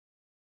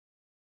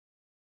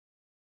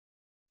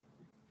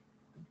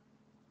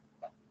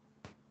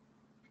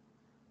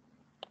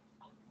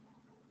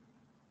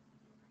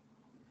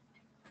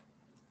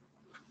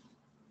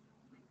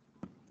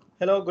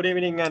Hello, good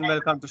evening and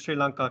welcome to Sri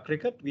Lanka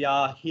Cricket. We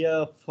are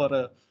here for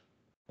a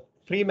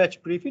pre-match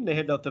briefing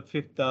ahead of the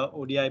fifth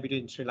ODI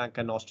between Sri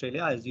Lanka and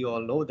Australia. As you all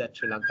know that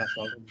Sri Lanka has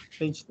already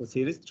clinched the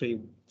series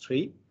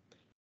 3-3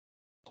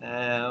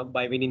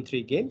 by winning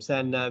 3 games,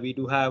 and we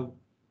do have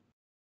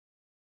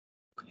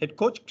head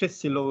coach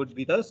Chris Silverwood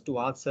with us to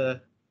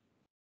answer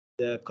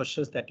the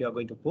questions that you are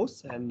going to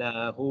pose. And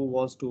who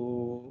wants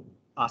to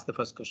ask the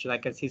first question? I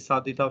can see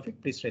Saudi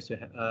Tawfiq. Please raise your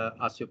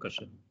ask your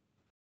question.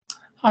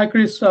 Hi,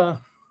 Chris.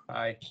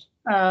 Hi.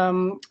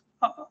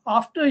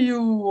 After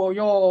your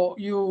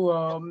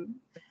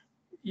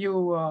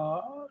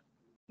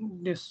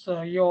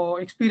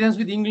experience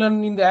with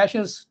England in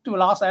the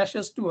last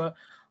Ashes tour,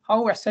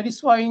 how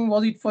satisfying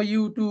was it for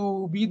you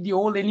to beat the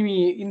old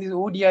enemy in this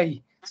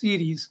ODI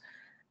series?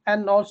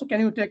 And also, can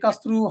you take us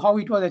through how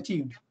it was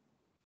achieved?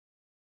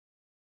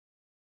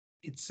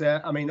 It's,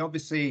 I mean,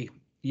 obviously,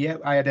 yeah,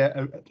 I had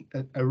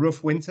a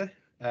rough winter,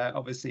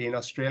 obviously in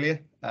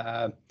Australia.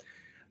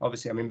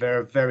 Obviously, I mean,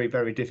 they're a very,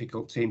 very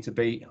difficult team to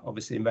beat,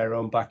 obviously in their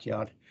own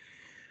backyard.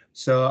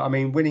 So, I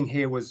mean, winning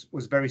here was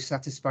very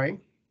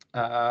satisfying.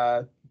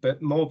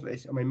 But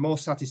more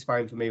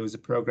satisfying for me was the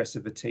progress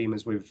of the team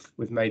as we've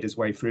made our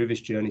way through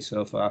this journey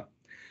so far.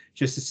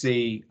 Just to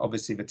see,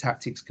 obviously, the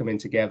tactics coming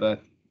together,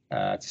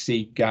 to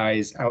see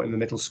guys out in the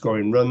middle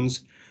scoring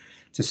runs,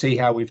 to see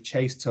how we've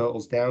chased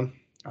totals down.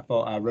 I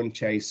thought our run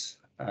chase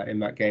in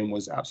that game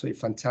was absolutely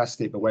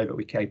fantastic. The way that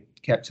we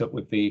kept up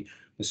with the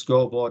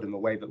scoreboard and the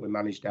way that we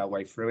managed our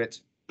way through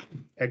it.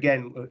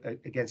 Again,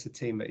 against a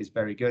team that is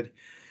very good.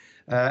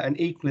 And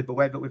equally, the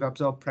way that we've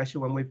absorbed pressure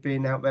when we've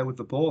been out there with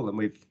the ball, and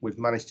we've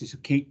managed to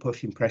keep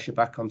pushing pressure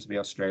back onto the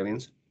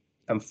Australians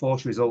and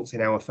force results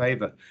in our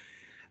favour.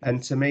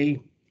 And to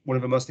me, one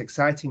of the most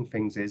exciting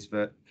things is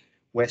that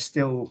we're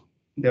still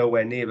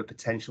nowhere near the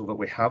potential that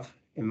we have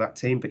in that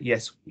team. But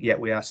yes, yet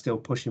we are still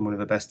pushing one of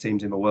the best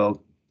teams in the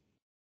world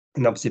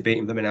and obviously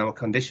beating them in our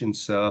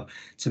conditions. So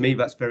to me,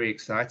 that's very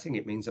exciting.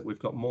 It means that we've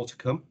got more to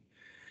come.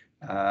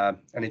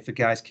 And if the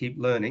guys keep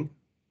learning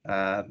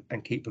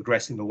and keep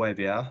progressing the way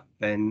they are,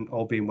 then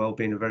all being well,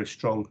 be in a very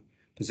strong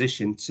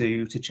position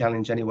to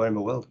challenge anywhere in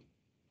the world.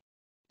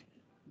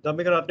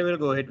 Danushka, will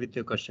go ahead with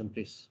your question,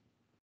 please.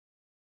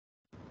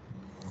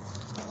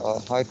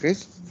 Hi,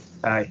 Chris.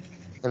 Hi.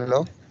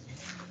 Hello.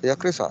 Yeah,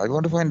 Chris, I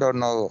want to find out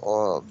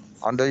now,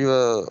 under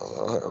your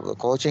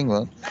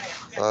coaching,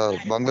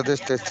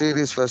 Bangladesh Test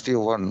Series first you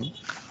won.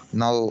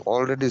 Now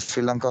already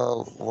Sri Lanka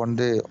one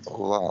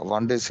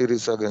day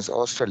series against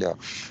Australia.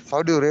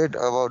 How do you rate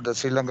about the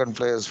Sri Lankan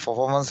players'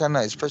 performance? And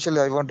especially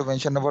I want to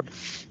mention about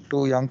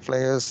 2 young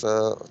players,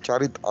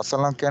 Charith,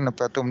 Asalanka and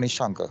Pathum,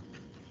 Nissanka.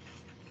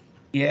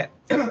 Yeah.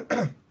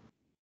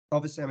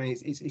 Obviously, I mean,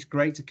 it's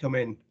great to come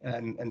in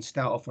and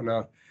start off on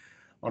a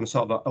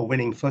sort of a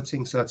winning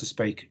footing, so to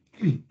speak.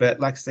 But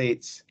like I say,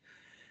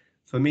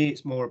 for me,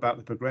 it's more about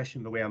the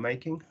progression that we are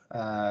making.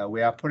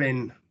 We are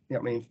putting, you know,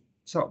 I mean,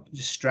 sort of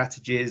just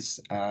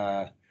strategies,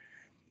 a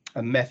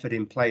method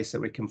in place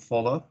that we can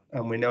follow,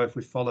 and we know if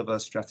we follow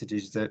those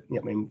strategies that, you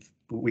know, I mean,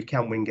 we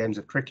can win games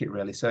of cricket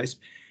really. So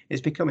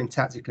it's becoming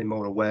tactically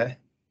more aware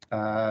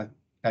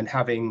and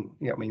having,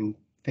 you know, I mean,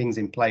 things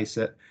in place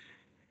that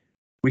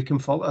we can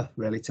follow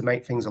really to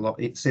make things a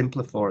lot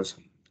simpler for us.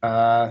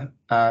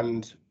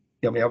 And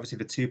you know, I mean, obviously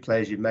the 2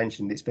 players you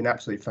mentioned, it's been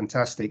absolutely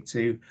fantastic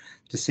to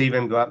see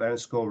them go out there and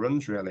score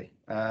runs really,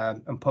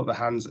 and put their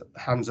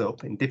hands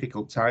up in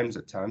difficult times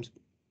at times,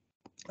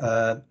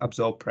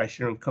 absorb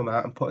pressure and come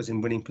out and put us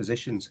in winning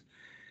positions.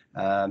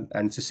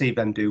 And to see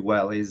them do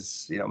well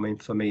is, you know, I mean,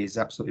 for me is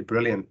absolutely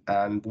brilliant.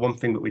 And one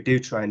thing that we do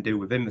try and do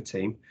within the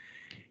team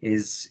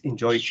is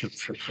enjoy each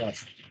other's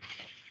success.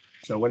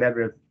 So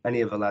whenever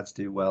any of the lads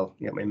do well,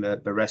 you know, I mean,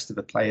 the rest of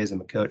the players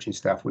and the coaching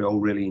staff, we all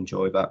really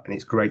enjoy that, and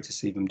it's great to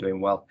see them doing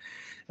well.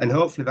 And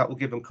hopefully that will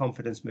give them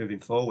confidence moving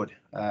forward,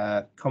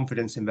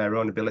 confidence in their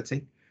own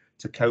ability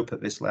to cope at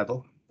this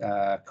level,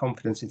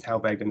 confidence in how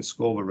they're going to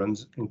score the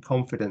runs, and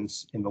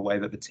confidence in the way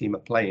that the team are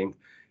playing.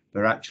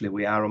 But actually,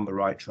 we are on the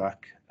right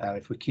track.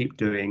 If we keep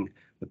doing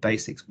the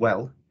basics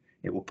well,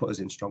 it will put us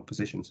in strong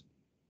positions.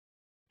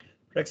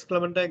 Rex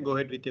Clementine, go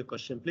ahead with your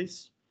question,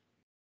 please.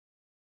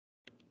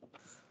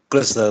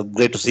 Chris,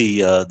 great to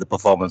see the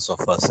performance of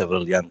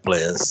several young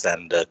players,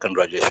 and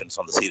congratulations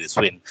on the series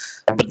win.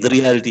 But the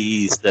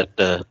reality is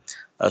that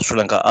Sri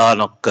Lanka are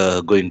not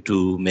going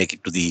to make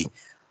it to the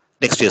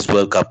next year's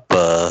World Cup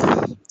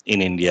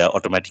in India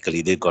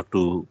automatically. They got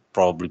to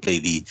probably play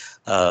the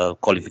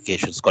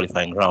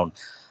qualifying round.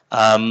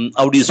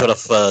 How do you sort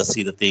of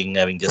see the thing,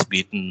 having just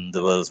beaten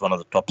the world's one of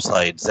the top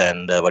sides,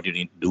 and what you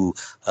need to do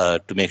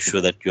to make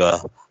sure that you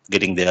are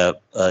getting there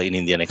in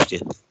India next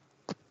year?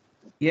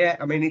 Yeah,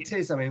 I mean, it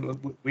is. I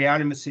mean, we are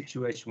in the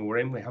situation we're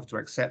in. We have to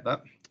accept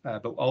that.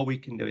 But all we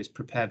can do is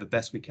prepare the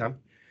best we can.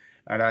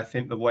 And I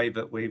think the way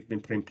that we've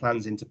been putting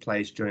plans into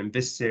place during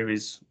this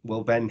series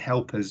will then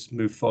help us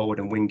move forward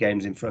and win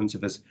games in front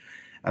of us.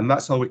 And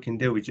that's all we can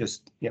do. We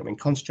just, you know, I mean,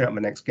 concentrate on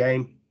the next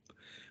game,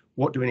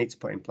 what do we need to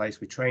put in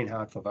place? We train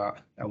hard for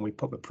that, and we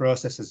put the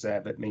processes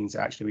there that means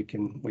actually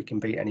we can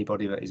beat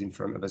anybody that is in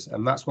front of us,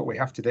 and that's what we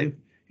have to do.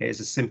 It is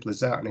as simple as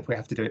that, and if we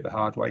have to do it the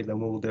hard way, then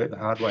we'll do it the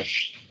hard way.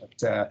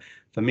 But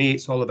for me,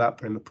 it's all about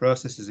putting the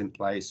processes in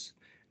place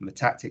and the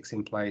tactics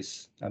in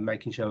place and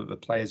making sure that the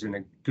players are in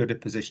as good a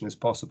position as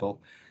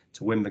possible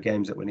to win the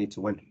games that we need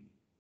to win.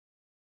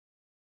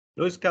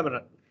 Louis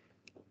Cameron.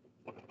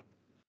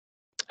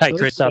 Hey,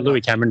 Chris,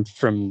 Louis Cameron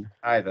from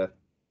Either.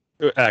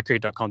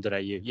 cricket.com.au.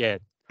 Yeah,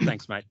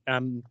 thanks, mate.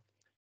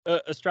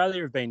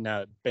 Australia have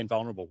been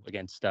vulnerable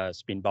against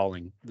spin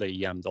bowling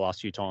the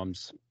last few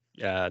times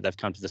they've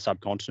come to the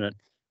subcontinent.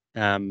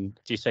 Do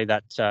you see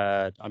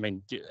that? I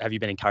mean, have you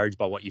been encouraged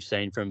by what you've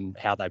seen from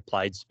how they've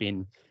played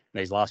spin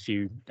these last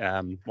few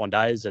one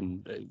days,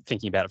 and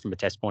thinking about it from a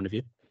test point of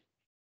view?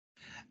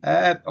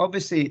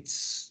 Obviously,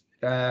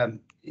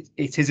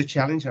 it is a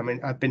challenge. I mean,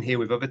 I've been here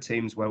with other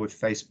teams where we've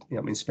faced,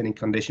 spinning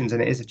conditions,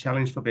 and it is a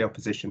challenge for the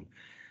opposition,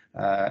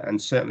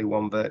 and certainly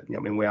one that,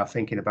 we are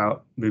thinking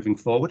about moving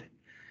forward.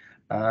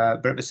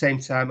 But at the same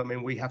time,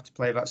 we have to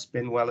play that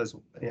spin well as,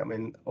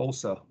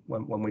 also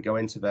when we go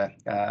into there.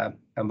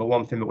 And the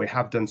one thing that we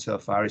have done so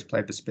far is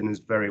played the spinners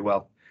very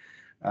well.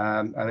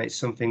 And it's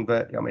something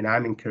that,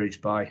 I'm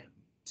encouraged by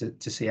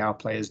to see our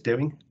players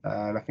doing.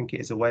 And I think it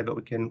is a way that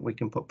we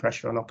can put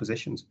pressure on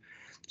oppositions.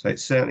 So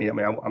it's certainly,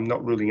 I'm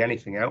not ruling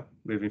anything out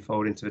moving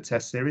forward into the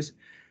test series.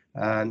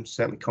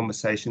 Certainly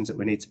conversations that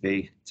we need to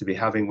be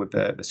having with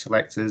the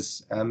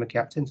selectors and the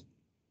captains.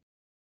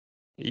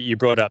 You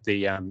brought up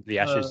the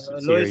Ashes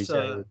Louis,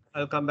 series.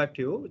 I'll come back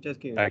to you.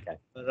 Just give me. Okay.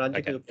 Ranjit,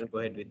 Okay. you can go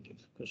ahead with your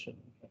question.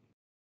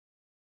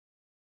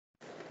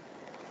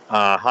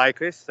 Hi,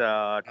 Chris.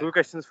 Two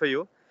questions for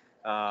you.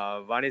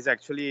 One is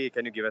actually,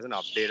 can you give us an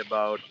update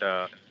about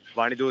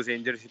Vanidu's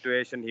injury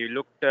situation? He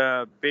looked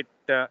a bit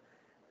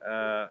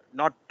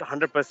not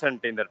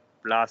 100% in the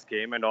last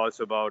game, and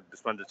also about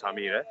Dushmanth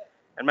Samir.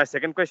 And my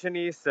second question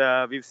is,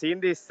 we've seen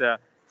these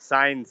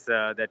signs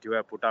that you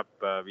have put up.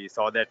 We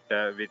saw that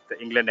with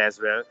England as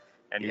well,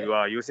 and you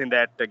are using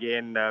that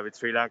again with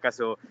Sri Lanka.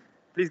 So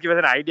please give us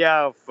an idea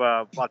of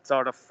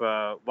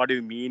what do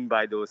you mean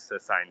by those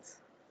signs?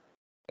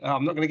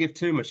 I'm not going to give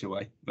too much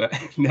away, but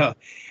no.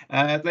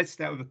 Let's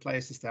start with the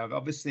players to start.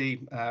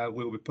 Obviously,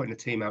 we'll be putting a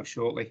team out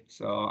shortly,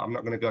 so I'm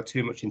not going to go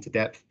too much into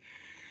depth.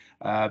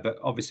 But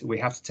obviously, we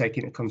have to take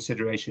into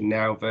consideration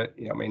now that,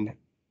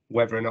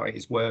 whether or not it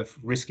is worth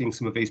risking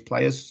some of these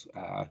players.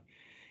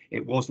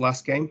 It was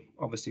last game,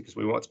 obviously, because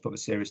we want to put the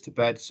series to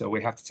bed. So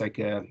we have to take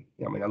a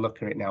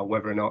look at it now,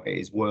 whether or not it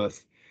is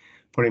worth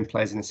putting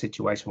players in a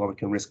situation where we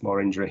can risk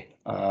more injury.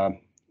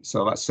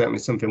 So that's certainly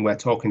something we're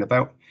talking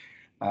about.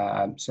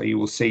 So you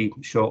will see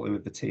shortly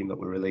with the team that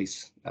we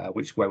release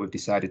which way we've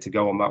decided to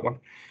go on that one.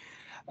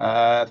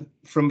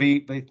 From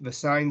the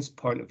signs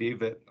point of view,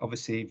 that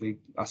obviously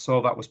I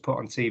saw that was put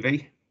on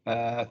TV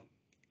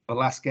the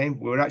last game.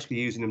 We were actually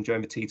using them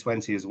during the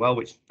T20 as well,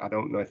 which I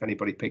don't know if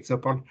anybody picked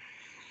up on.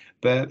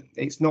 But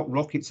it's not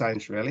rocket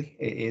science, really.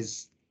 It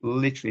is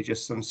literally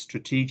just some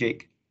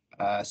strategic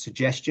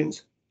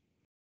suggestions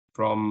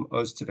from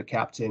us to the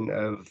captain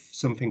of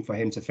something for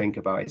him to think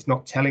about. It's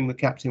not telling the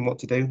captain what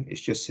to do.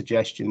 It's just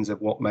suggestions of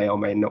what may or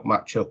may not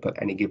match up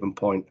at any given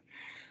point.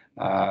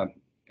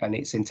 And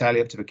it's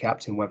entirely up to the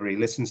captain whether he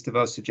listens to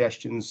those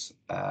suggestions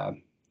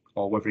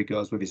or whether he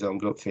goes with his own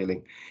gut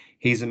feeling.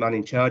 He's the man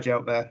in charge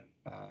out there.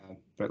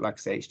 But like I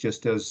say, it's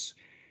just us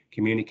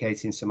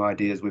communicating some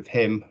ideas with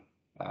him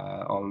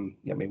on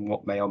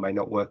what may or may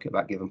not work at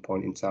that given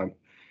point in time.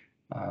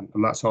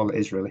 And that's all it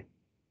is, really.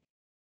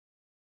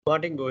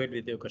 Martin, go ahead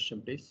with your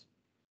question, please.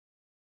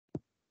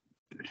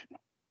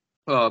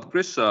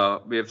 Chris,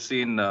 we have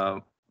seen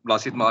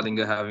Lasith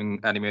Malinga having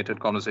animated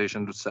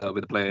conversations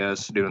with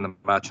players during the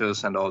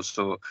matches, and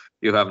also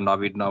you have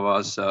Naveed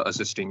Nawaz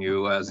assisting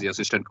you as the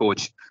assistant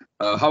coach.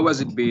 How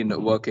has it been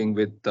working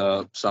with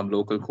some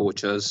local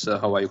coaches?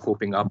 How are you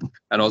coping up?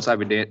 And also,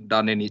 have you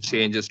done any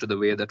changes to the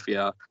way that we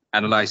are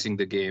analyzing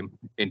the game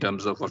in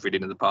terms of what we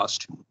did in the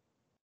past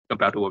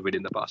compared to what we did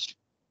in the past?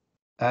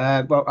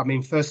 Well,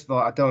 first of all,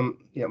 I don't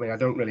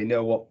really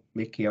know what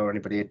Mickey or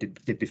anybody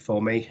did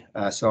before me.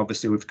 So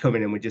obviously we've come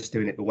in and we're just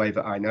doing it the way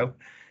that I know.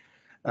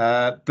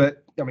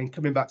 But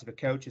coming back to the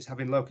coaches,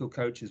 having local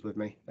coaches with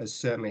me has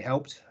certainly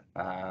helped.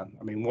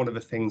 One of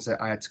the things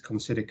that I had to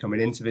consider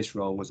coming into this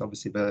role was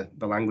obviously the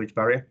language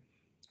barrier.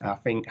 I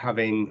think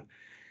having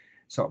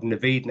sort of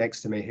Naveed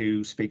next to me,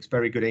 who speaks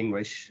very good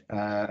English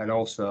and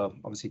also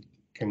obviously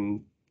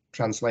can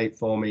translate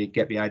for me,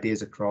 get the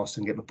ideas across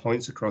and get the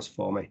points across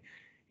for me,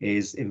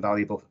 is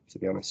invaluable, to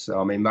be honest.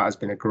 So that has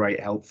been a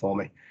great help for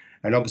me.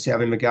 And obviously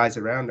having the guys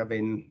around,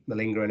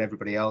 Malinga and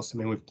everybody else.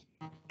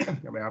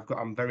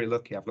 I'm very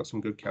lucky. I've got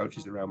some good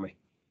coaches around me,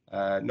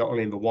 not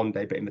only in the one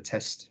day, but in the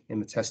test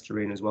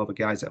arena as well. The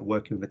guys that are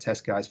working with the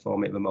test guys for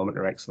me at the moment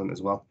are excellent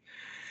as well.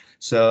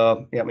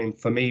 So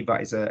for me,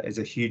 that is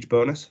a huge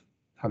bonus,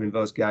 having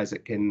those guys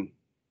that can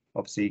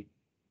obviously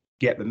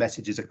get the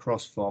messages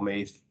across for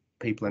me if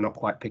people are not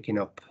quite picking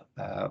up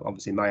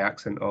obviously my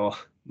accent or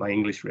my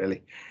English,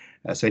 really.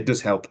 So it does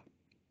help.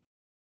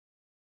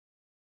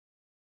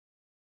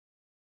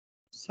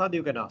 Sad,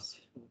 you can ask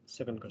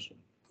second question.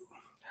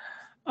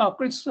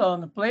 Chris,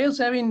 the players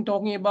have been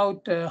talking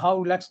about how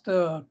relaxed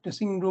the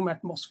dressing room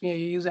atmosphere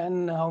is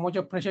and how much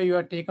of pressure you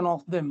have taken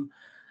off them.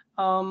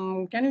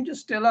 Can you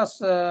just tell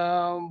us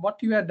what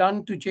you have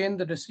done to change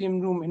the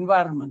dressing room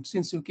environment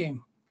since you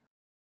came?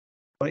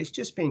 Well, it's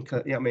just been,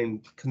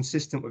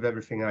 consistent with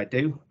everything I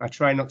do. I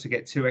try not to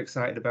get too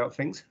excited about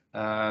things,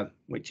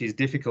 which is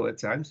difficult at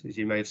times, as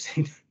you may have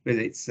seen. But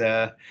it's,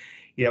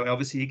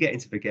 obviously you get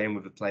into the game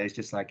with the players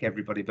just like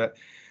everybody. But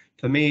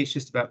for me, it's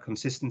just about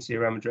consistency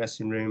around the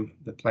dressing room.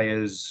 The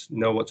players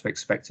know what to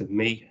expect of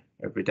me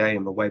every day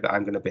and the way that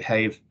I'm going to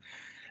behave.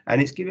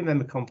 And it's giving them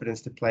the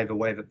confidence to play the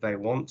way that they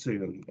want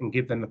to and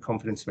give them the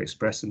confidence to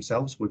express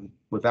themselves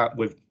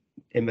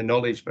in the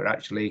knowledge that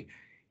actually,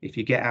 if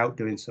you get out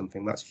doing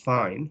something, that's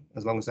fine,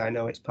 as long as I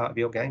know it's part of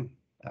your game.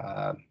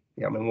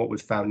 What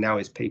we've found now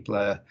is people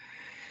are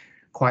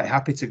quite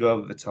happy to go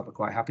over the top, are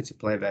quite happy to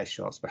play their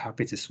shots, but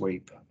happy to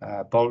sweep.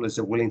 Bowlers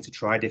are willing to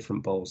try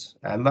different balls,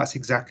 and that's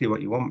exactly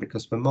what you want,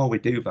 because the more we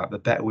do that, the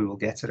better we will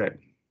get at it.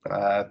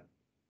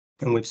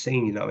 And we've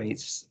seen,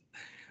 it's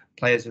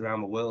players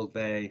around the world,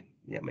 they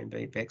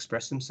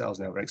express themselves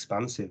now. They're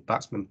expansive.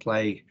 Batsmen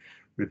play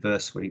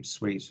reverse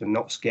sweeps. They're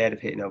not scared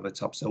of hitting over the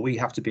top. So we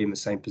have to be in the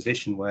same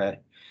position where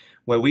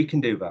we can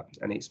do that.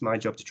 And it's my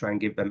job to try and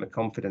give them the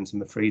confidence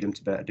and the freedom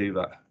to better do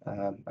that.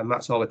 And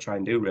that's all I try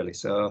and do, really.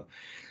 So,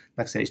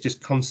 like I say, it's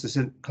just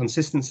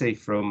consistency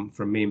from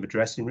me in the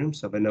dressing room,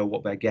 so they know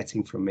what they're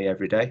getting from me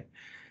every day.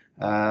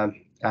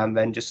 And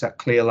then just that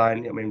clear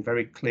line,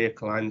 very clear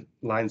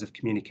lines of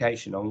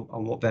communication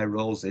on what their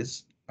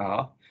roles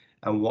are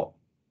and what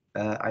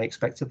I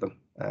expect of them.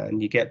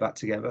 And you get that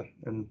together,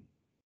 and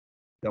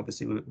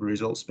obviously the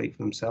results speak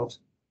for themselves.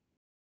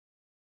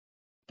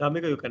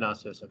 Danushka, you can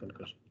ask your second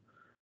question.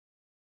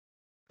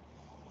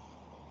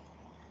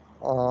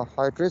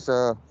 Hi Chris,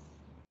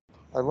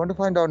 I want to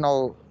find out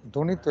now,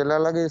 Dunith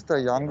Wellalage is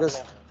the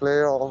youngest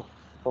player of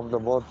the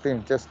both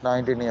team, just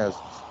 19 years.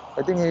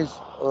 I think he's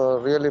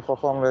really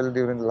performed well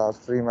during the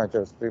last 4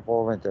 matches.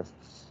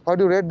 How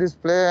do you rate this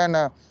player, and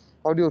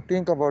how do you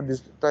think about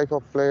this type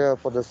of player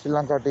for the Sri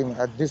Lanka team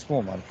at this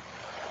moment?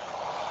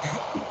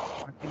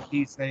 I think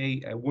he's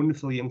a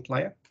wonderful young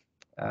player.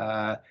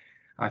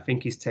 I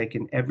think he's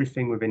taken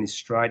everything within his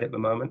stride at the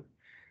moment.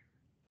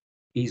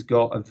 He's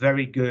got a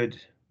very good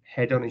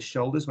head on his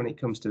shoulders when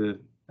it comes to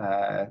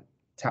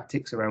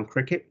tactics around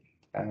cricket,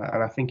 and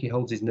I think he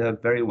holds his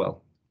nerve very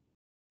well.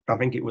 I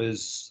think it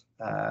was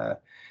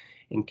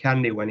in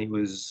Kandy when he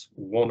was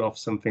one off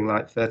something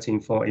like 13,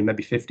 14,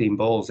 maybe 15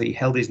 balls. He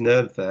held his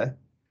nerve there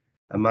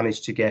and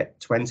managed to get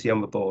 20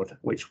 on the board,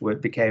 which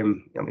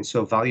became,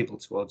 so valuable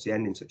towards the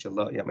end in such a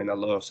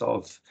low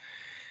sort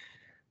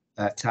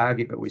of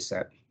target that we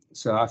set.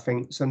 So I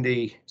think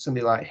somebody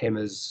like him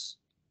has,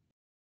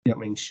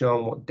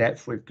 shown what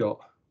depth we've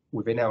got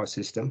within our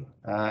system,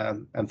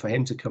 and for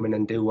him to come in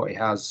and do what he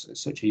has at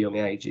such a young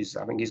age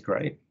I think he's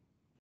great.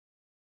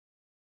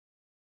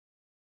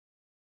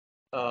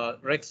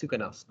 Rex, you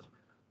can ask.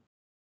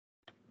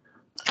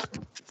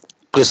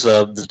 Chris,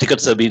 the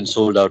tickets have been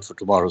sold out for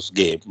tomorrow's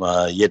game,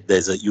 yet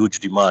there's a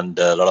huge demand.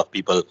 A lot of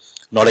people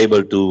not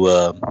able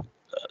to,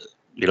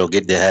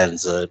 get their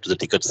hands to the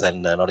tickets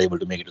and not able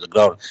to make it to the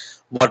ground.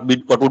 What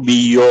would be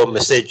your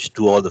message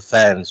to all the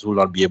fans who will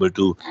not be able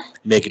to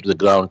make it to the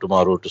ground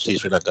tomorrow to see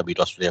Sri Lanka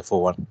beat Australia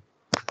 4-1?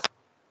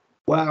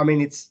 Well,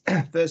 it's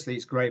firstly,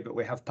 it's great that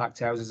we have packed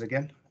houses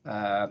again,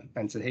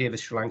 and to hear the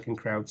Sri Lankan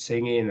crowd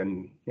singing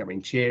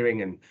and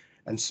cheering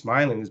and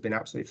smiling has been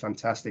absolutely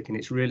fantastic, and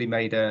it's really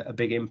made a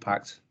big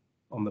impact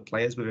on the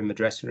players within the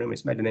dressing room.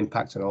 It's made an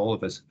impact on all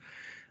of us,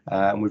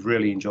 and we've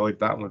really enjoyed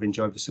that, and we've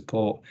enjoyed the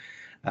support.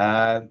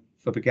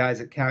 For the guys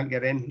that can't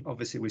get in,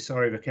 obviously we're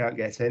sorry they can't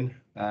get in,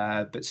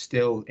 but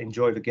still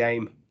enjoy the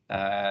game.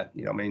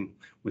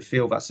 We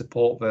feel that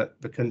support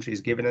that the country has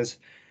given us,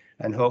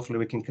 and hopefully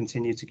we can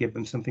continue to give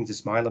them something to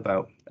smile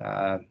about.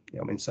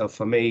 So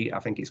for me, I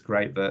think it's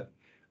great that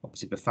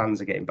obviously the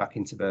fans are getting back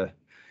into the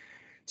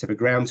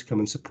ground to come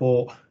and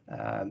support,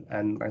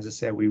 and as I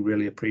say, we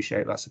really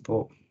appreciate that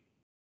support.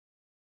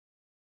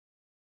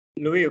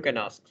 Louis, you can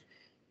ask.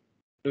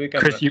 Louis,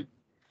 Chris,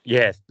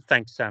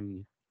 thanks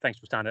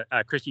for starting.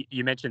 Chris,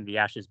 you mentioned the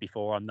Ashes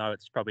before. I know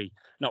it's probably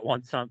not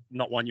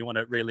one you want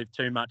to relive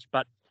too much,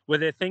 but were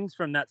there things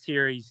from that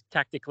series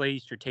tactically,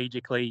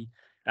 strategically,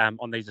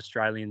 on these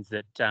Australians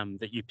that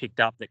you picked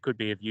up that could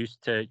be of use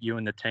to you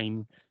and the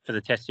team for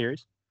the Test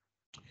series?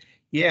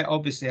 Yeah,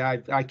 obviously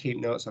I keep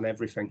notes on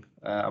everything.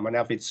 I'm an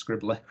avid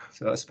scribbler,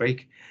 so to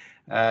speak.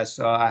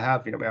 So I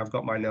have, I've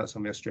got my notes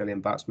on the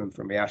Australian batsmen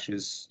from the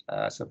Ashes.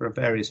 So there are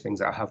various things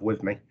that I have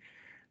with me.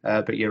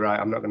 But you're right,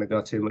 I'm not going to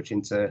go too much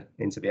into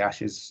the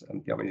Ashes.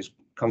 Just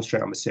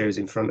concentrate on the series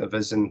in front of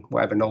us, and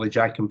whatever knowledge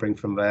I can bring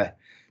from there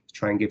to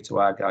try and give to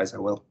our guys, I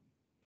will.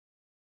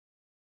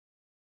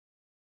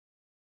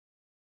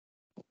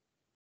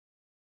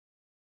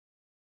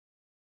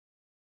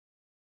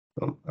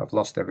 Oh, I've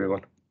lost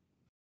everyone.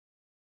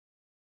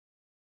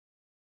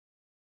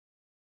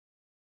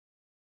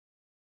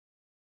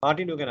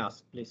 Martin, you can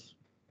ask, please.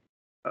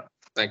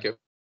 Thank you.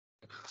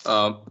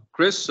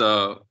 Chris,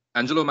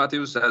 Angelo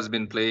Matthews has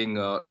been playing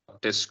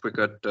Test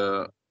cricket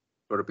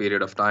for a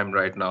period of time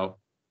right now.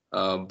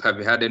 Have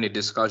you had any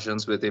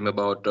discussions with him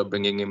about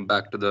bringing him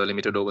back to the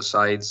limited over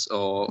sides,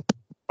 or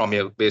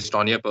based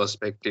on your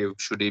perspective,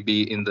 should he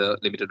be in the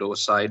limited over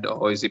side,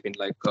 or is he been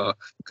like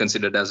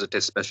considered as a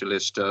Test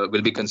specialist?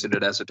 Will be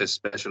considered as a Test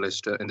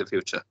specialist in the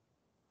future?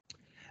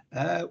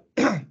 Well,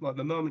 at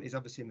the moment he's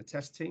obviously in the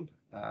Test team,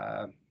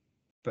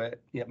 but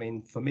yeah, I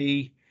mean, for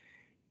me,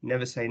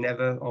 never say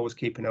never. Always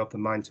keep an open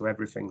mind to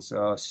everything.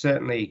 So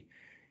certainly,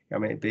 I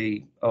mean,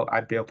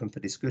 I'd be open for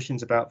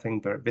discussions about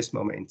things, but at this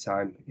moment in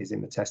time, he's in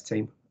the Test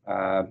team,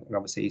 and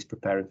obviously he's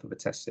preparing for the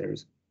Test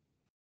series.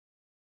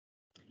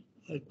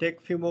 I'll take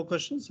a few more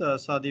questions.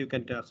 Sadi, you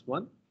can ask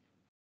one.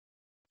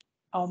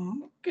 How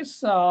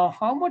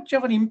much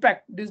of an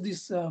impact does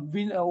this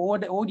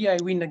ODI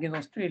win against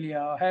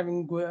Australia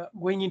having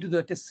going into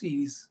the Test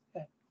series?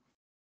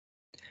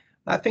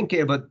 I think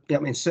it would. I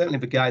mean, certainly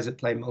the guys that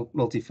play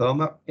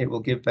multi-format, it will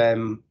give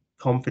them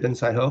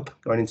confidence, I hope,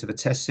 going into the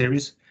Test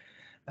series.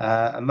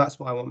 And that's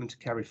what I want them to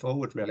carry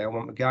forward, really. I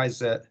want the guys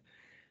that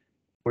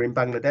were in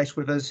Bangladesh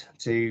with us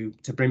to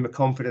bring the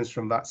confidence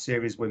from that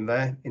series win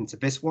there into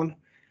this one.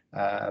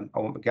 I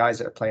want the guys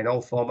that are playing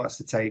all formats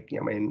to take,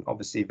 I mean,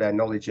 obviously their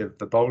knowledge of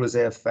the bowlers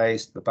they have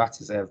faced, the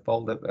batters they have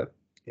bowled at,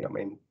 I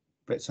mean,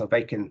 but so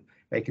they can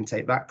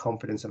take that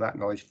confidence and that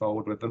knowledge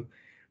forward with them.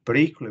 But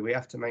equally, we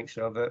have to make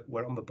sure that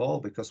we're on the ball,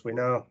 because we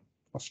know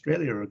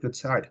Australia are a good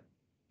side,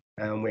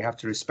 and we have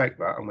to respect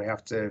that, and we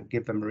have to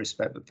give them the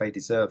respect that they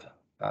deserve.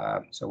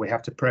 So we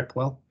have to prep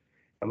well,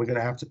 and we're going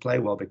to have to play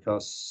well,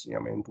 because I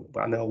mean,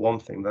 I know one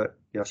thing, that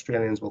the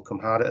Australians will come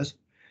hard at us,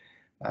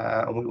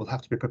 and we will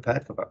have to be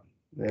prepared for that.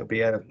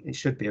 It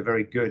should be a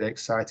very good,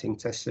 exciting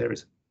Test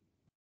series.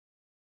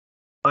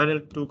 Final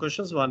two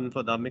questions, one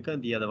for Danushka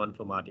and the other one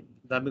for Martin.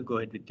 Danushka, go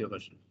ahead with your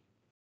question.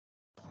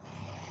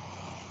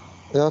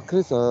 Yeah,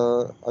 Chris, I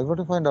want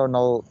to find out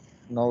now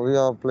we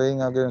are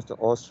playing against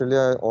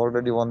Australia,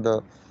 already won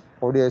the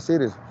ODI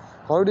series.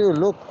 How do you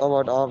look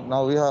about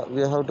now we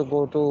have to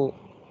go to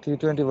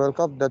T20 World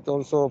Cup, that's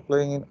also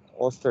playing in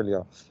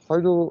Australia. How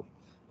do you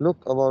look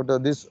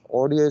about this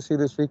ODI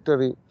series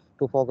victory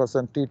to focus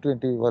on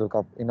T20 World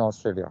Cup in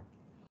Australia?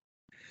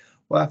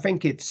 Well, I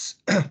think it's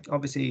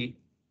obviously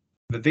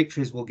the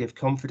victories will give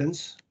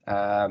confidence.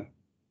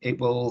 It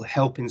will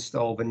help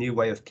install the new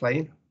way of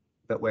playing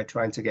that we're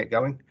trying to get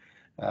going.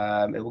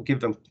 It will give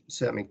them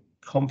certainly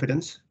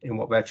confidence in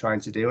what they're trying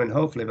to do, and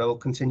hopefully they'll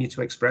continue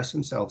to express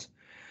themselves.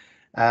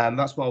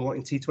 That's what I want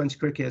in T20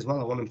 cricket as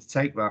well. I want them to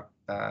take that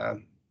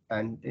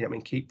and I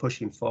mean, keep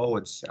pushing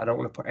forwards. I don't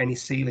want to put any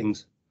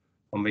ceilings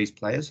on these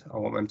players. I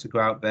want them to go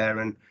out there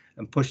and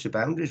push the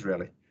boundaries,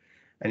 really.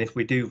 And if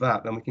we do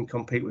that, then we can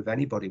compete with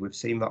anybody. We've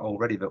seen that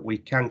already, that we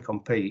can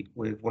compete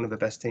with one of the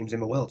best teams in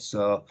the world.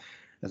 So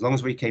as long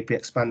as we keep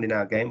expanding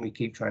our game, we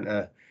keep trying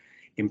to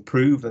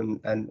improve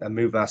and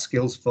move our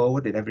skills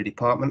forward in every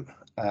department.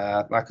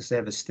 Like I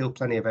say, there's still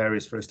plenty of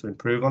areas for us to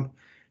improve on.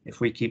 If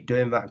we keep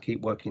doing that and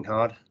keep working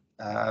hard,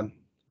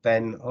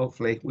 then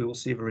hopefully we will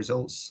see the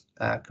results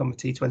come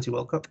the T20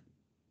 World Cup.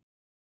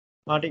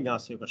 Martin,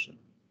 ask your question.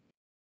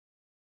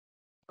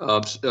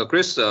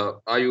 Chris,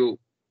 are you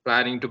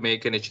planning to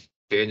make any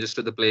changes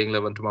to the playing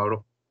 11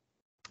 tomorrow?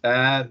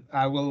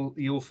 I will.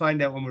 You will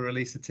find out when we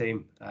release the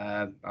team.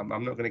 I'm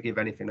not going to give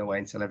anything away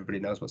until everybody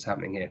knows what's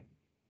happening here.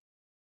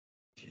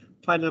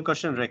 Final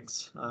question,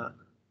 Rex.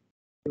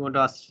 You want to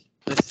ask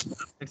this? No,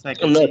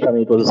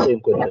 it was the same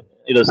question.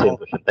 It was the same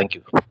question. Thank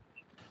you.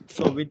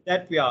 So with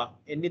that, we are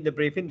ending the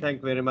briefing.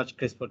 Thank you very much,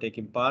 Chris, for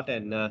taking part,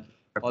 and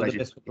all the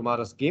best for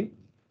tomorrow's game.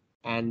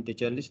 And the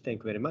journalists, thank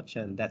you very much.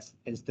 And that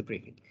ends the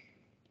briefing.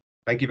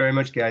 Thank you very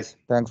much, guys.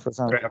 Thanks for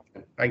some.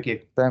 Thank you.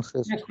 Thanks,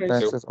 Chris.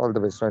 Thanks, Chris. All the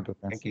best. Right.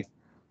 Thank you.